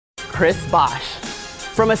Chris Bosh.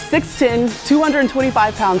 From a 6'10",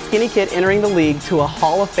 225-pound skinny kid entering the league to a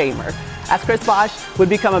Hall of Famer, as Chris Bosh would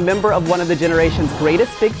become a member of one of the generation's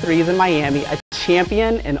greatest big threes in Miami, a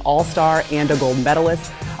champion, an all-star, and a gold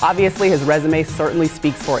medalist. Obviously, his resume certainly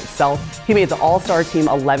speaks for itself. He made the all-star team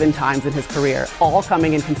 11 times in his career, all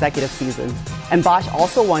coming in consecutive seasons. And Bosh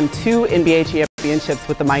also won 2 NBA championships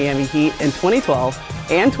with the Miami Heat in 2012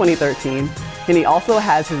 and 2013, and he also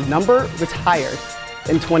has his number retired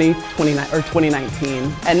in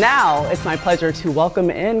 2019. And now it's my pleasure to welcome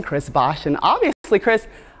in Chris Bosh. And obviously, Chris,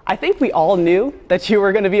 I think we all knew that you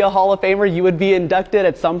were going to be a Hall of Famer. You would be inducted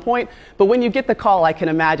at some point. But when you get the call, I can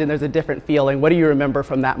imagine there's a different feeling. What do you remember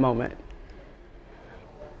from that moment?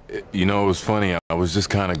 You know, it was funny. I was just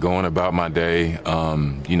kind of going about my day,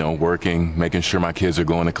 you know, working, making sure my kids are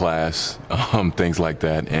going to class, things like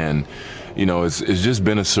that. And, you know, it's just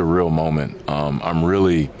been a surreal moment. I'm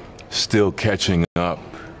really still catching up.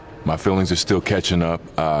 My feelings are still catching up.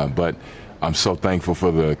 But I'm so thankful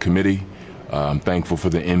for the committee. I'm thankful for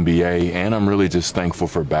the NBA, and I'm really just thankful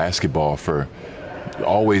for basketball for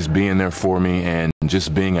always being there for me and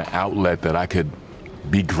just being an outlet that I could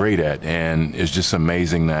be great at. And it's just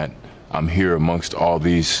amazing that I'm here amongst all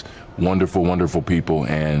these wonderful, wonderful people,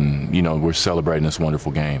 and, you know, we're celebrating this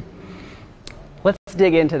wonderful game. Let's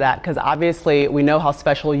dig into that, because obviously we know how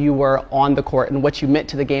special you were on the court and what you meant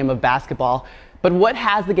to the game of basketball. But what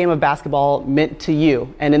has the game of basketball meant to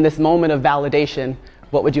you? And in this moment of validation,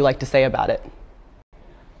 what would you like to say about it?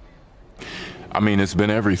 I mean, it's been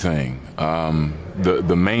everything.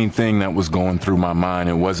 The main thing that was going through my mind,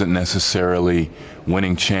 it wasn't necessarily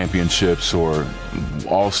winning championships or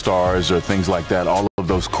all-stars or things like that, all of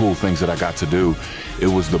those cool things that I got to do. It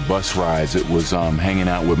was the bus rides. It was hanging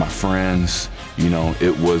out with my friends. You know,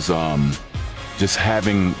 it was just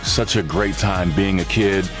having such a great time being a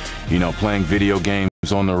kid, you know, playing video games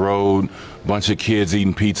on the road, bunch of kids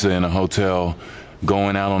eating pizza in a hotel,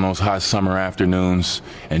 going out on those hot summer afternoons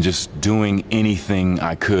and just doing anything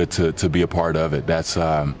I could to be a part of it. That's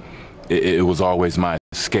it was always my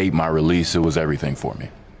escape, my release. It was everything for me.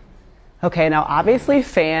 Okay, now obviously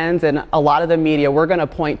fans and a lot of the media, we're going to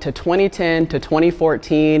point to 2010 to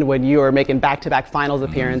 2014 when you were making back-to-back finals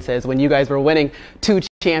appearances, when you guys were winning 2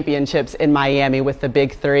 championships in Miami with the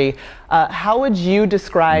Big Three. How would you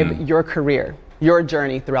describe your career, your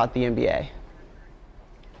journey throughout the NBA?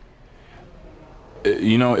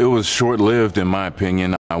 You know, it was short-lived in my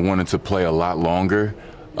opinion. I wanted to play a lot longer.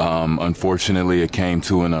 Unfortunately, it came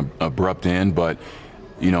to an abrupt end, but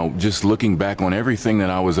you know, just looking back on everything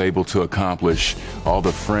that I was able to accomplish, all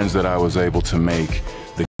the friends that I was able to make,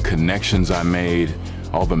 the connections I made,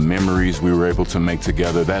 all the memories we were able to make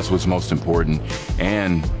together, that's what's most important.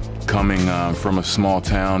 And coming from a small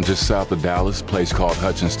town just south of Dallas, a place called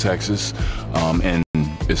Hutchins, Texas, and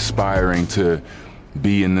aspiring to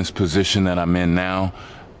be in this position that I'm in now,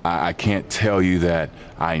 I can't tell you that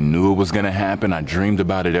I knew it was going to happen. I dreamed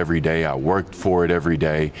about it every day. I worked for it every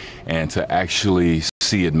day. And to actually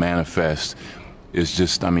see it manifest is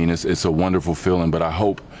just, I mean, it's a wonderful feeling. But I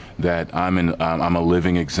hope that I'm a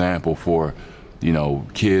living example for, you know,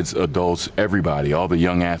 kids, adults, everybody, all the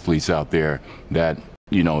young athletes out there that,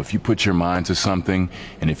 you know, if you put your mind to something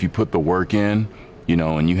and if you put the work in, you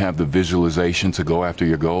know, and you have the visualization to go after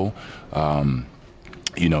your goal,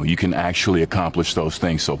 you know, you can actually accomplish those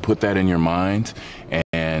things. So put that in your mind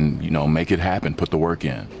and, you know, make it happen. Put the work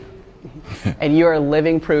in. And you're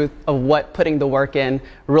living proof of what putting the work in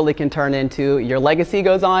really can turn into. Your legacy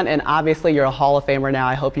goes on, and obviously you're a Hall of Famer now.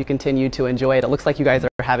 I hope you continue to enjoy it. It looks like you guys are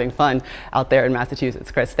having fun out there in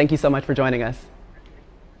Massachusetts. Chris, thank you so much for joining us.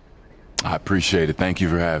 I appreciate it. Thank you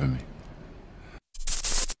for having me.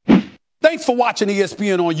 Thanks for watching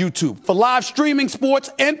ESPN on YouTube. For live streaming,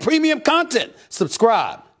 sports, and premium content,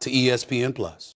 subscribe to ESPN+.